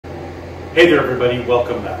Hey there everybody,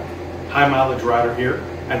 welcome back. High Mileage Rider here,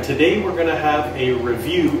 and today we're going to have a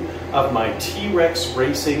review of my T-Rex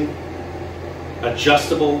Racing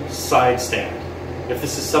adjustable side stand. If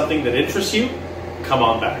this is something that interests you, come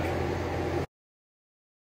on back.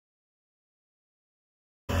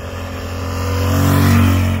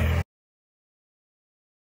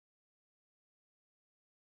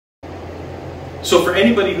 So for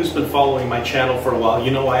anybody who's been following my channel for a while,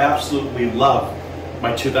 you know I absolutely love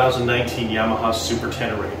my 2019 Yamaha Super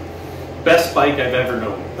Tenere. Best bike I've ever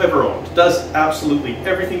owned. Does absolutely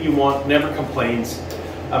everything you want, never complains.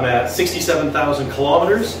 I'm at 67,000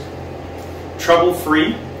 kilometers,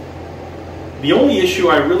 trouble-free. The only issue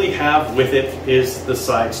I really have with it is the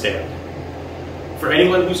side stand. For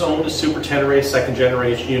anyone who's owned a Super Tenere second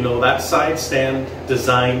generation, you know that side stand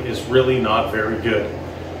design is really not very good.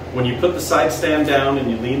 When you put the side stand down and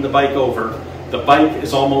you lean the bike over, the bike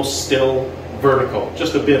is almost still vertical,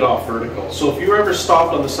 just a bit off vertical. So if you're ever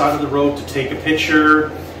stopped on the side of the road to take a picture,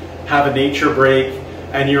 have a nature break,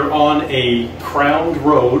 and you're on a crowned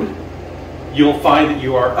road, you'll find that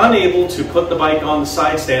you are unable to put the bike on the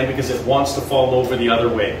side stand because it wants to fall over the other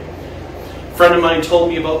way. A friend of mine told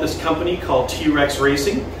me about this company called T-Rex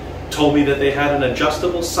Racing, told me that they had an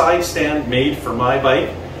adjustable side stand made for my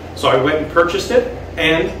bike. So I went and purchased it,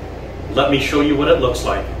 and let me show you what it looks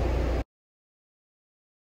like.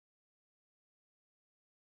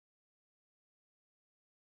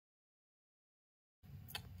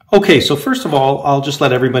 Okay, so first of all, I'll just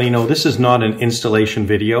let everybody know this is not an installation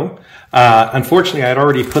video. Unfortunately, I'd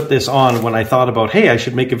already put this on when I thought about, hey, I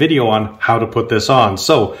should make a video on how to put this on.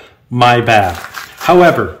 So, my bad.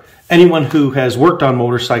 However, anyone who has worked on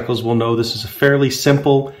motorcycles will know this is a fairly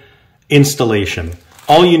simple installation.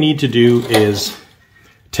 All you need to do is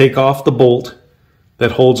take off the bolt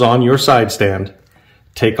that holds on your side stand,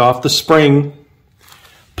 take off the spring,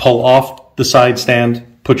 pull off the side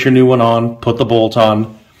stand, put your new one on, put the bolt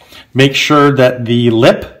on. Make sure that the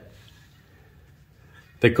lip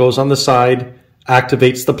that goes on the side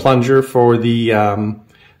activates the plunger for the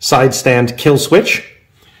side stand kill switch.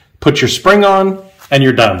 Put your spring on and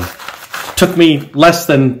you're done. Took me less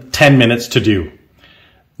than 10 minutes to do.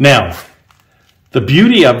 Now, the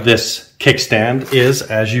beauty of this kickstand is,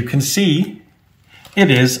 as you can see, it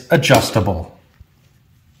is adjustable.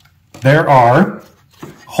 There are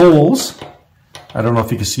holes, I don't know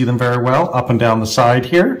if you can see them very well, up and down the side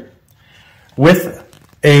here, with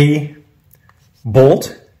a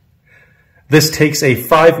bolt. This takes a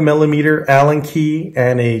 5mm Allen key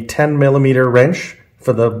and a 10mm wrench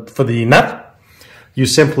for the nut. You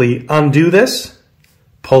simply undo this,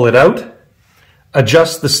 pull it out,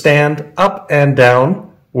 adjust the stand up and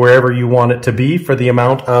down wherever you want it to be for the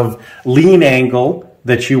amount of lean angle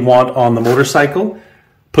that you want on the motorcycle.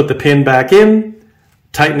 Put the pin back in,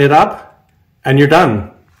 tighten it up, and you're done.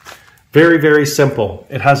 Very, very simple.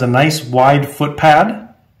 It has a nice wide foot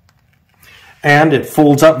pad and it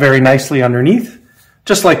folds up very nicely underneath,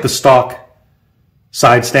 just like the stock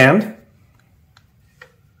side stand.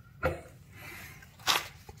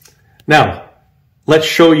 Now, let's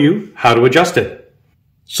show you how to adjust it.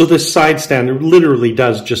 So this side stand literally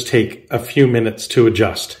does just take a few minutes to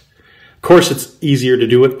adjust. Of course, it's easier to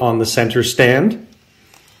do it on the center stand.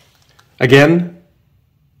 Again,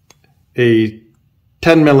 a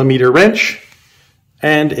 10mm wrench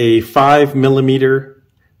and a 5mm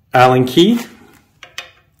Allen key.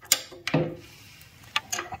 And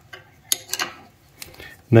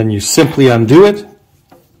then you simply undo it.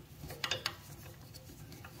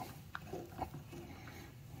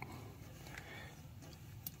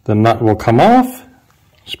 The nut will come off.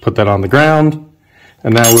 Just put that on the ground.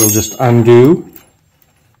 And now we'll just undo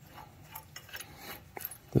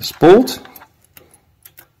this bolt.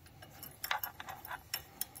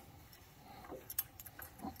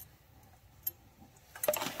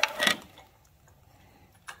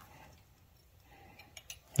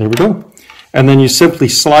 There we go. And then you simply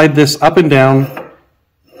slide this up and down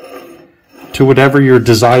to whatever your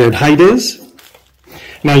desired height is.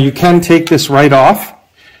 Now you can take this right off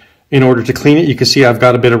in order to clean it. You can see I've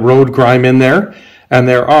got a bit of road grime in there, and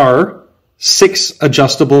there are 6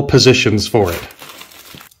 adjustable positions for it.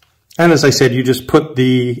 And as I said, you just put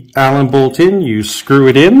the Allen bolt in, you screw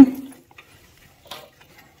it in,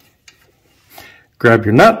 grab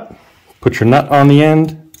your nut, put your nut on the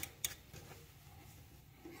end,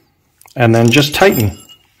 and then just tighten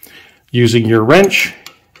using your wrench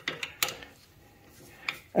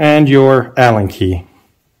and your Allen key.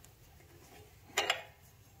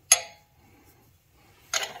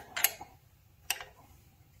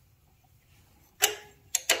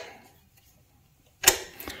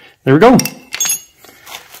 There we go.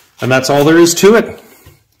 And that's all there is to it.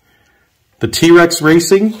 The T-Rex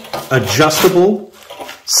Racing adjustable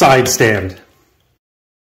side stand.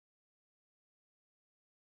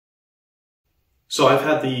 So I've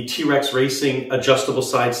had the T-Rex Racing adjustable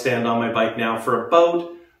side stand on my bike now for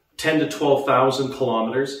about 10 to 12,000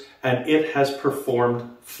 kilometers, and it has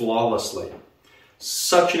performed flawlessly.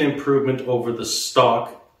 Such an improvement over the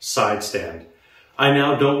stock side stand. I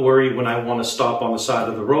now don't worry when I want to stop on the side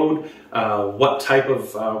of the road, what type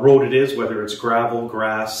of road it is, whether it's gravel,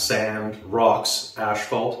 grass, sand, rocks,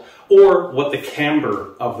 asphalt, or what the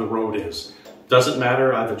camber of the road is. Doesn't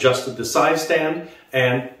matter, I've adjusted the side stand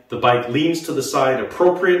and the bike leans to the side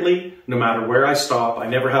appropriately no matter where I stop. I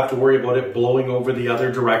never have to worry about it blowing over the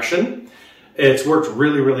other direction. It's worked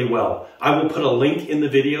really, really well. I will put a link in the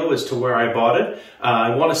video as to where I bought it.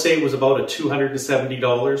 I want to say it was about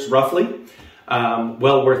 $270 roughly.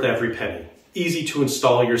 Well worth every penny. Easy to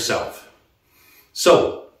install yourself.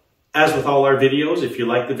 So, as with all our videos, if you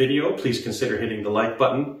like the video, please consider hitting the like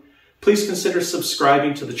button. Please consider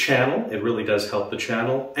subscribing to the channel. It really does help the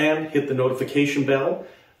channel. And hit the notification bell.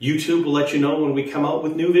 YouTube will let you know when we come out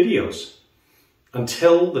with new videos.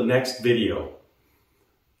 Until the next video,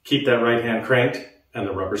 keep that right hand cranked and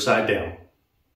the rubber side down.